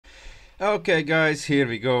Okay guys, here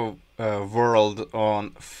we go. World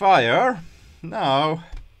on fire. Now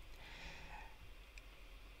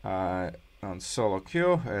on solo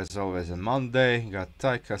queue, as always on Monday, got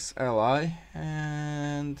Tychus ally,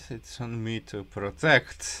 and it's on me to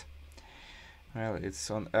protect. Well,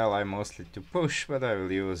 it's on ally mostly to push, but I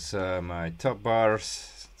will use my top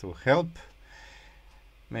bars to help.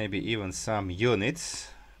 Maybe even some units,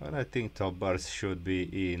 but I think top bars should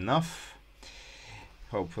be enough.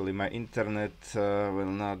 Hopefully my internet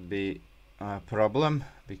will not be a problem,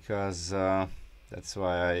 because that's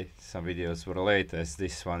why some videos were late, as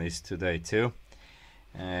this one is today too.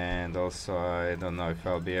 And also I don't know if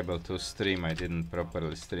I'll be able to stream. I didn't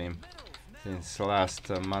properly stream since last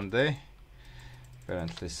Monday.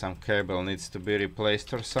 Apparently some cable needs to be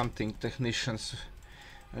replaced or something. Technicians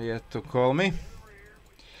are yet to call me,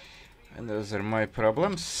 and those are my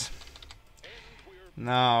problems.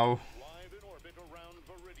 Now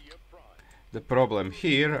the problem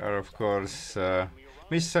here are, of course,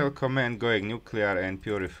 missile command going nuclear and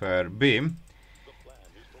purifier beam.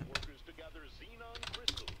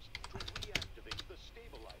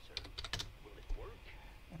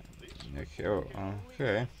 Okay, oh,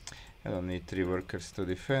 okay. I don't need 3 workers to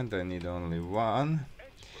defend, I need only 1.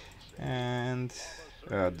 And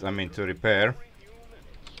I mean to repair.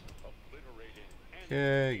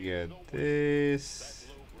 Okay, get this.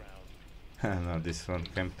 No, this one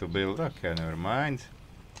came to build. Okay, never mind.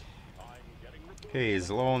 He is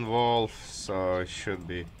lone wolf, so it should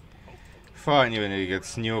be fine even if he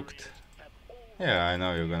gets nuked. Yeah, I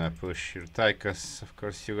know you're gonna push your Tychus. Of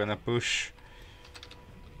course you're gonna push.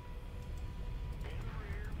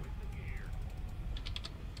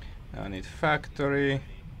 I need factory.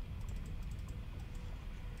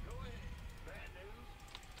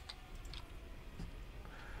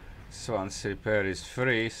 Swann's repair is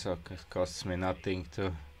free, so it costs me nothing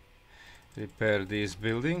to repair these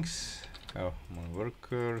buildings. Oh, more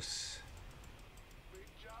workers.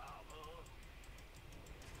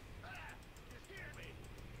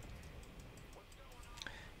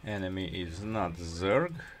 Enemy is not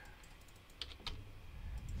Zerg.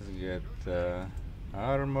 Let's get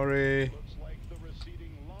armory.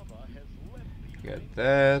 Get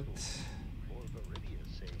that.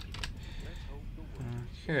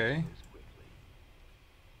 Okay.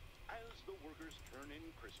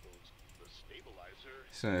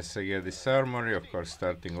 As soon as I get this armory, of course,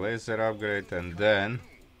 starting laser upgrade, and then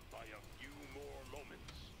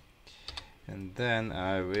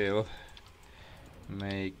I will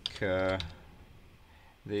make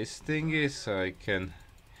these thingies so I can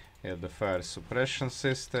get the fire suppression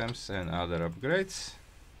systems and other upgrades.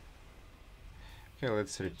 Okay,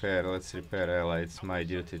 let's repair ally. It's my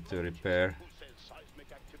duty to repair.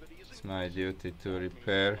 It's my duty to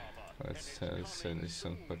repair. Let's send this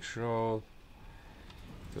on patrol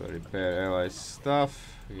to repair ally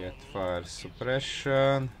stuff. Get fire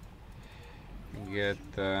suppression. Get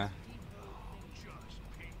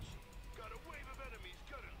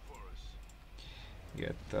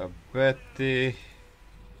Betty.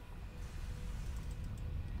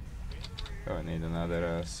 Oh, I need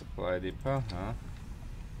another supply depot, huh?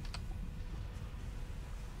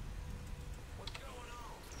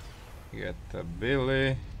 Get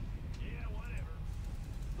Billy.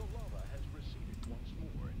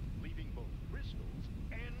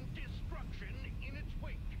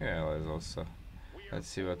 Yeah, let's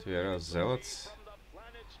see what we are. Zealots.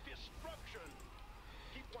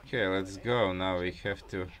 Okay, let's go. Now we have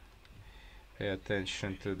to pay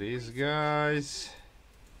attention to these guys.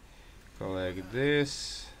 Collect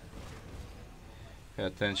this. Pay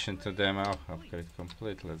attention to them. Oh, upgrade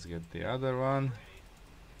complete. Let's get the other one.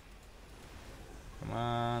 Come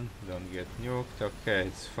on, don't get nuked. Okay,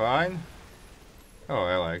 it's fine. Oh,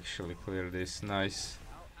 I'll actually clear this. Nice.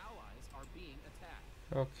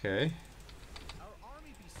 Okay.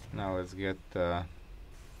 Now let's get I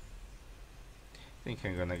think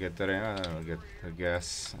I'm gonna get the I'll get the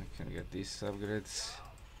gas. I can get these upgrades.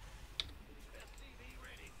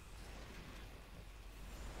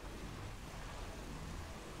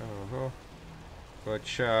 Oh,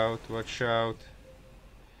 watch out, watch out.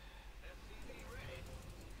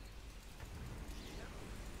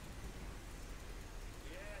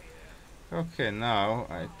 Okay, now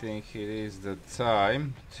I think it is the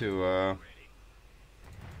time to okay,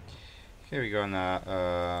 we're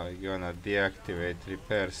gonna deactivate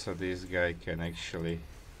repair so this guy can actually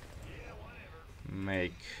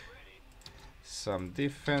make some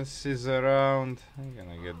defenses around. I'm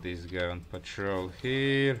gonna get this guy on patrol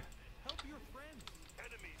here.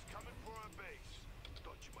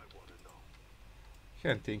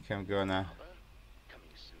 I think I'm gonna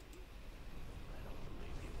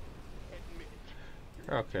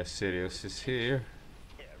Okay, Sirius is here.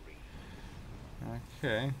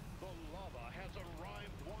 Okay.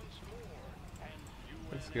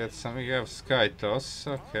 Let's get some. We have Skytos.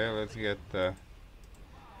 Okay, let's get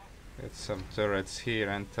some turrets here.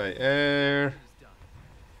 Anti-air.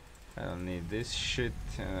 I don't need this shit.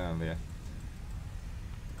 Yeah.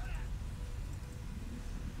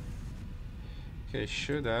 Okay,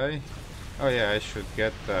 should I? Oh yeah, I should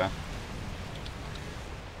get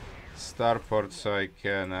starport so I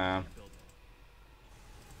can.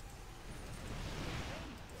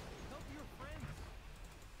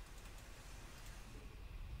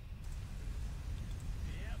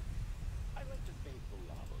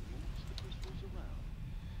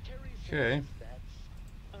 Okay.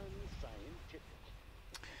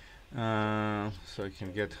 So I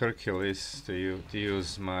can get Hercules to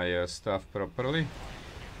use my stuff properly.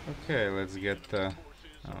 Okay, let's get. Oh,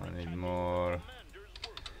 I need more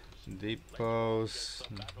depots,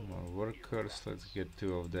 more workers. Let's get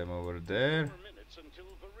 2 of them over there.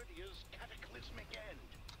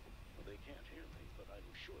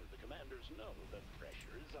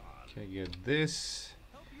 Okay, get this.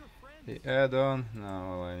 The add-on. Now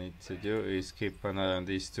all I need to do is keep an eye on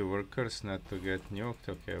these 2 workers not to get nuked.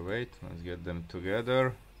 Okay, wait, let's get them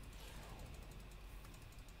together.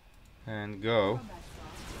 And go.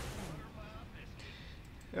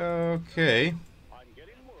 Okay.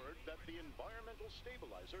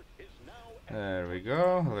 There we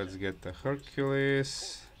go. Let's get the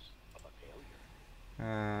Hercules.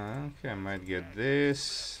 Okay, I might get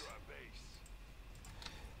this.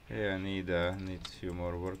 Yeah, I need a few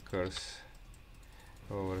more workers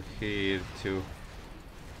over here to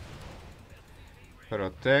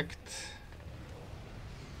protect.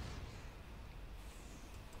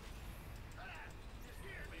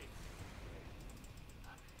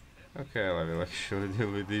 Okay, I will actually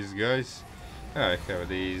deal with these guys. I have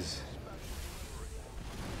these.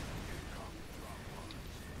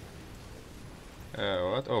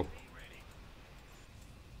 What? Oh.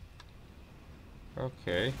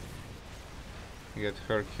 Okay. Get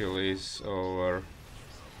Hercules over.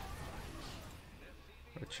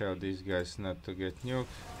 Watch out these guys not to get nuked.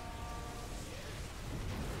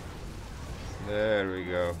 There we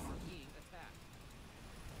go.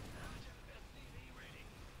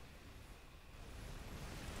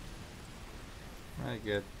 I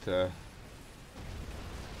get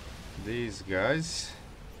these guys.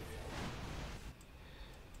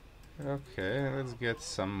 Okay, let's get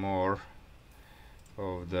some more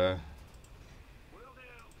of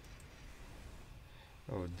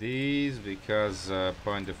these because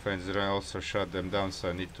point defense also shut them down, so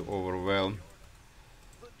I need to overwhelm.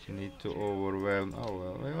 Oh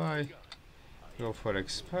well, will I go for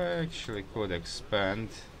expand? Actually could expand.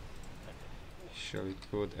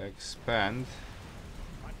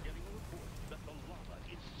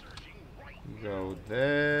 Go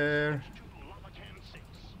there.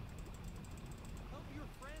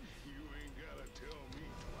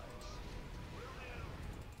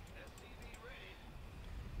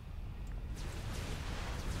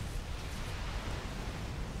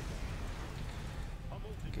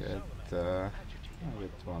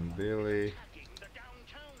 Get one Billy.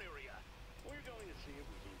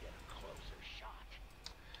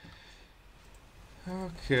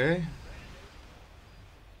 Okay.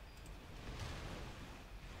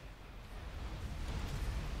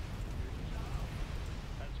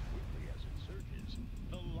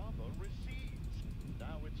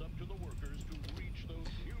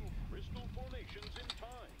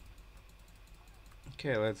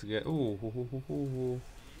 Okay, let's get. Ooh.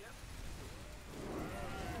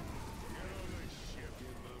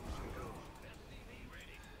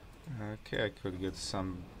 Okay, I could get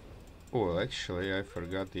some. Oh, actually, I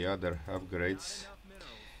forgot the other upgrades.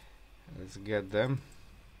 Let's get them.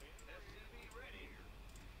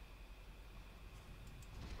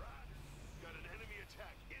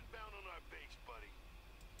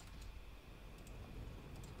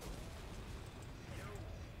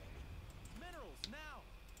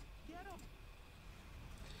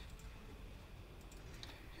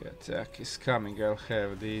 The attack is coming. I'll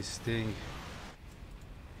have this thing.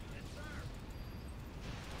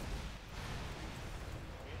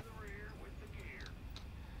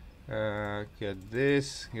 Get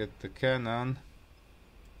this, get the cannon.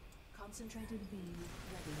 Concentrated beam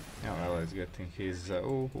ready. Oh, well, it's getting his.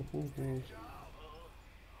 Okay,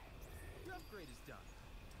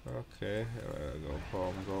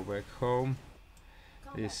 go back home.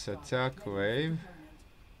 This attack wave.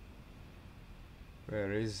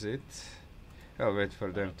 Where is it? I'll wait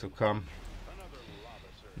for them to come.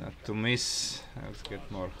 Not to miss. Let's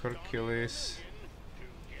get more Hercules.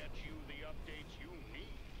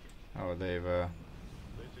 Oh, they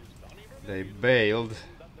bailed.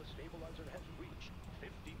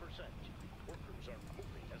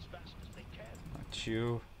 Not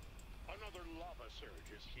you. Another lava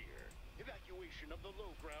surge is here. Evacuation of the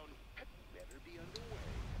low ground had better be underway.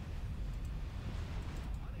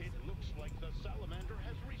 It looks like the salamander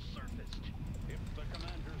has resurfaced. If the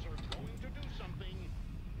commanders are going to do something,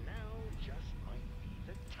 now just might be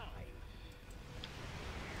the time.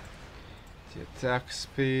 The attack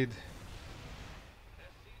speed.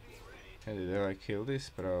 Did I kill this?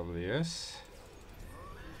 Probably yes.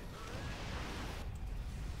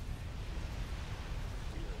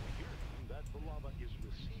 That the lava is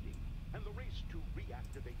receding, and the race to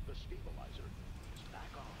reactivate the stabilizer is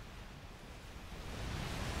back on.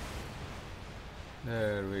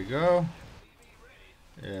 There we go.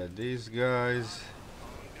 Yeah, these guys.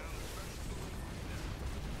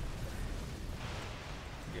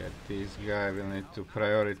 Get this guy. We'll need to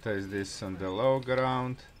prioritize this on the low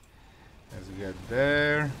ground. Let's get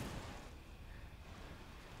there.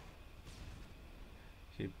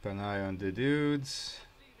 Keep an eye on the dudes.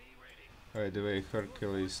 By the way,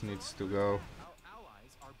 Hercules needs to go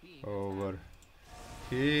over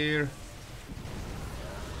here.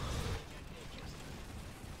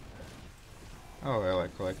 Oh, well, I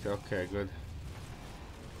collected. Okay, good.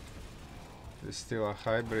 There's still a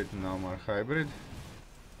hybrid. No more hybrid.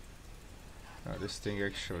 Oh, this thing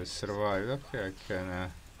actually survived. Okay, I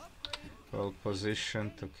can hold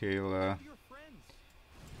position to kill.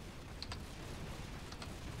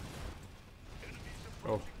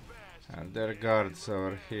 Oh, and there are guards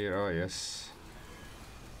over here. Oh, yes.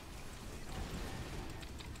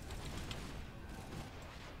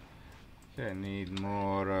 Okay, need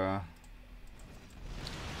more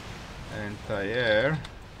anti-air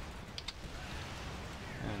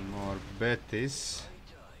and more Betis.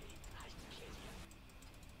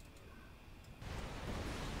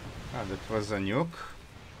 Ah, that was a nuke.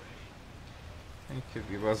 I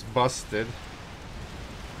think it was busted.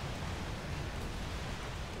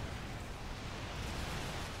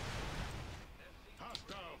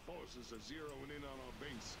 Hostile forces are zeroing in on our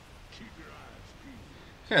base. Keep your eyes peeled.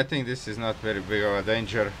 Okay, I think this is not very big of a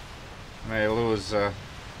danger. May lose a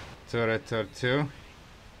turret or two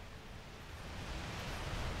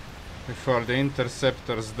before the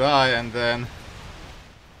interceptors die, and then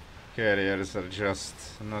carriers are just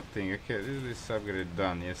nothing. Okay, is this upgrade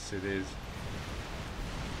done? Yes, it is.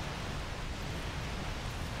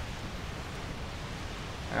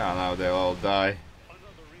 Yeah, now they all die.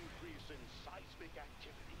 Another increase in seismic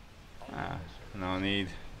activity. Ah, no need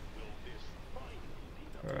Will this finally be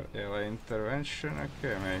the for LA intervention.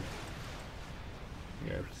 Okay, may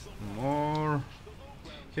get more.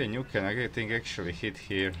 Okay, Nuken, I think actually hit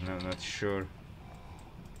here. No, not sure.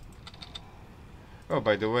 Oh,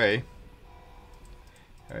 by the way,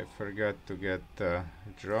 I forgot to get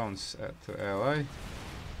drones to LA. flame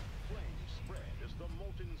spread as the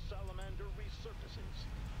molten salamander resurfaces?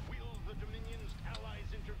 Will the Dominion's allies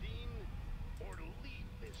intervene, or leave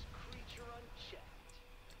this creature unchecked?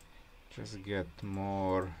 Just get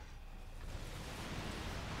more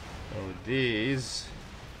of these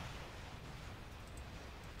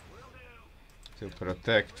to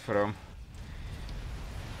protect from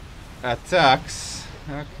attacks.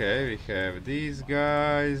 Okay, we have these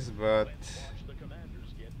guys, but Watch the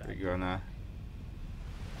commanders get back. we're gonna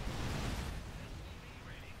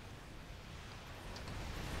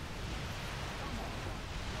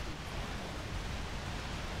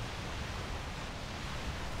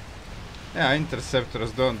yeah,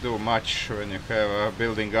 interceptors don't do much when you have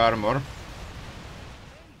building armor.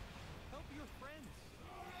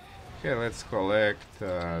 Okay, let's collect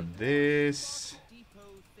this.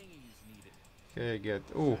 Okay, get.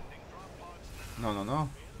 Ooh. No, no, no.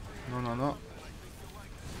 No, no, no.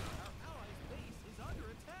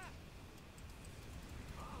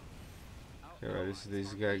 Okay, where is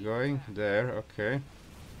this guy going? There, okay.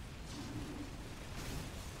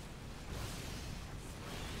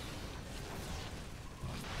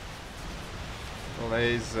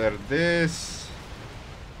 Laser this.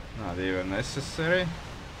 Not even necessary.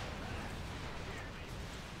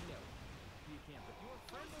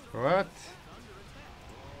 What?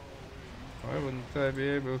 Why wouldn't I be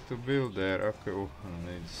able to build there? Okay, oh,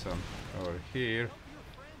 I need some over here.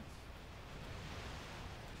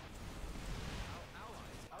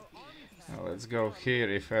 Now let's go here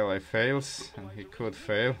if Ally fails, and he could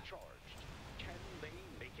fail. Can they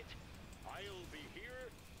make it? I'll be here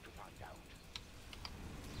to find out.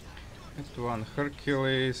 Get one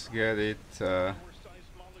Hercules, get it Our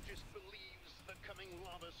seismologist believes the coming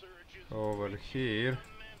lava surge is over here.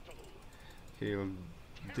 mantle. He'll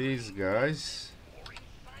these guys.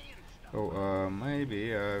 Oh,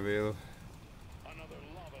 maybe I will. Another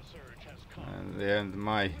lava surge has come. And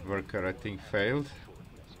my worker, I think, failed. Short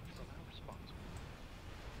message from our sponsor.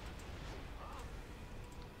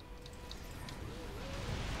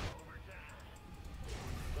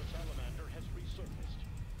 The salamander has resurfaced.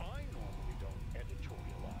 I normally don't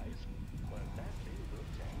editorialize, but that's in good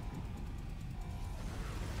taste.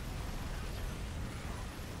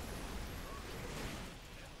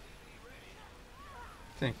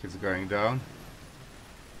 I think it's going down.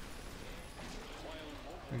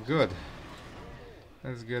 Good.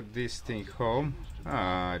 Let's get this thing home.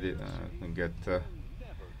 I didn't get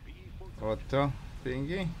auto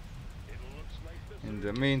thingy. In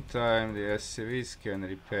the meantime, the SCVs can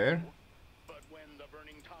repair. But when the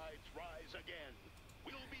burning tides rise again,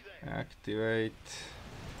 we'll be there. Activate.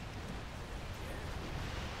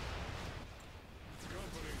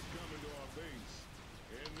 Companies coming to our base,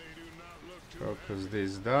 and they do not look too Focus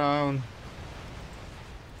this down.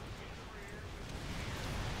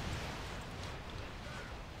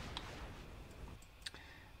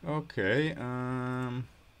 Okay, are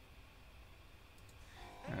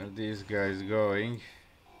these guys going?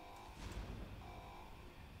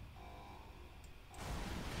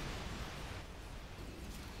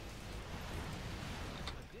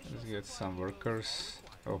 Let's get some workers.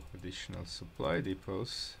 Oh, additional supply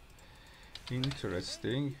depots.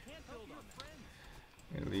 Interesting.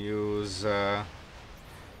 We'll use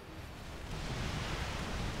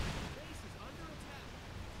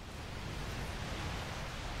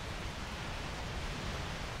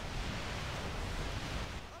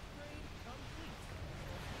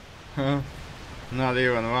not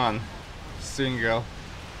even one single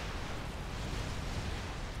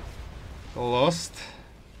lost.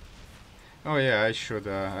 Oh yeah, I should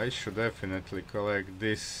definitely collect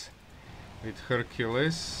this with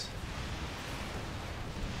Hercules.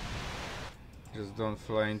 Just don't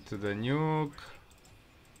fly into the nuke.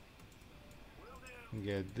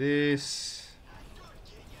 Get this.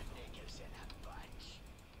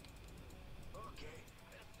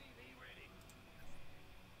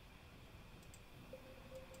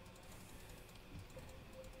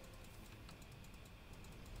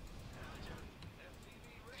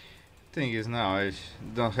 Thing is now I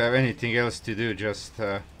don't have anything else to do, just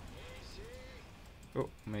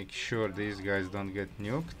make sure these guys don't get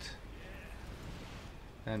nuked.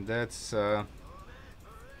 And that's oh,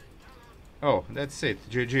 that's it.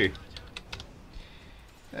 GG.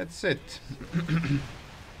 That's it.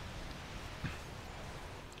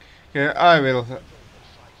 Okay, I will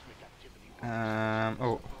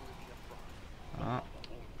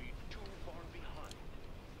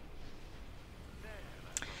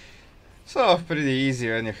so pretty easy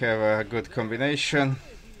when you have a good combination.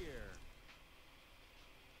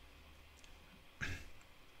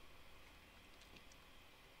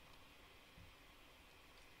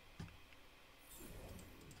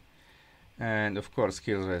 And of course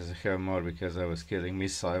kills I have more because I was killing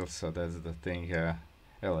missiles, so that's the thing.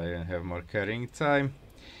 Well, I even have more carrying time.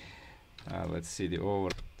 Let's see the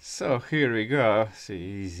over. So here we go. See,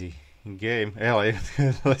 easy game. Hell, I even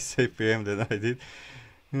had less APM than I did.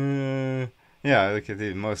 Yeah, look at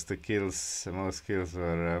it. Most kills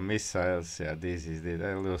were missiles. Yeah, this is it.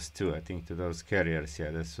 I lost 2, I think, to those carriers.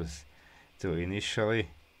 Yeah, this was 2 initially.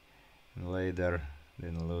 And later,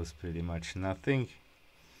 didn't lose pretty much nothing.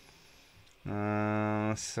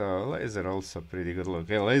 So laser also pretty good. Look,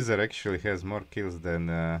 laser actually has more kills than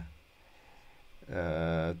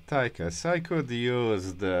Tychus. I could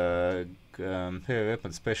use the heavy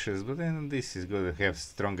weapon specialist, but then this is good to have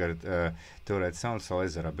stronger turret sound, so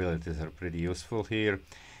laser abilities are pretty useful here.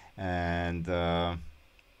 And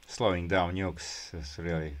slowing down nukes is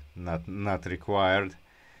really not required.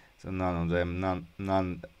 So none of them,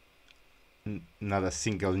 not a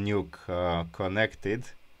single nuke connected.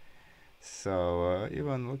 So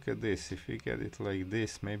even look at this, if we get it like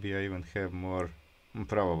this, maybe I even have more,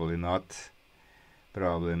 probably not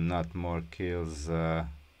more kills than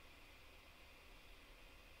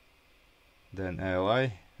ally.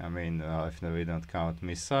 I mean, if we don't count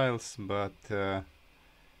missiles, but it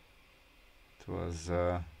was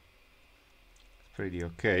pretty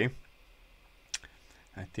okay.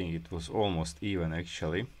 I think it was almost even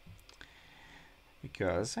actually,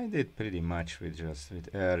 because I did pretty much with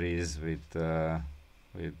Ares, with the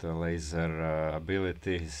laser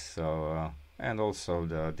abilities. So and also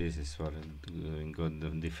this is for doing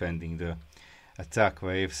good defending the attack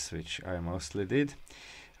waves, which I mostly did.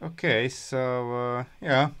 Okay, so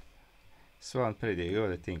yeah, Swann pretty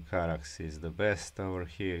good. I think Karax is the best over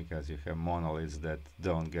here because you have monoliths that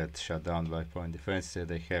don't get shut down by point defense.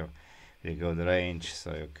 They have really good range,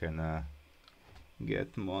 so you can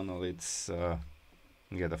get monoliths,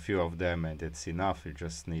 get a few of them, and it's enough. You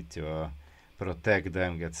just need to protect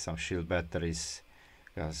them, get some shield batteries,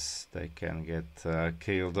 because they can get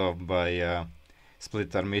killed off by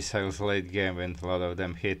splitter missiles late game when a lot of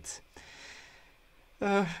them hit.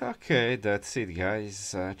 Okay, that's it,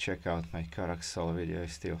 guys. Check out my Karak solo video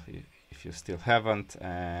if you still haven't,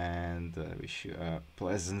 and wish you a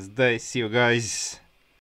pleasant day. See you guys.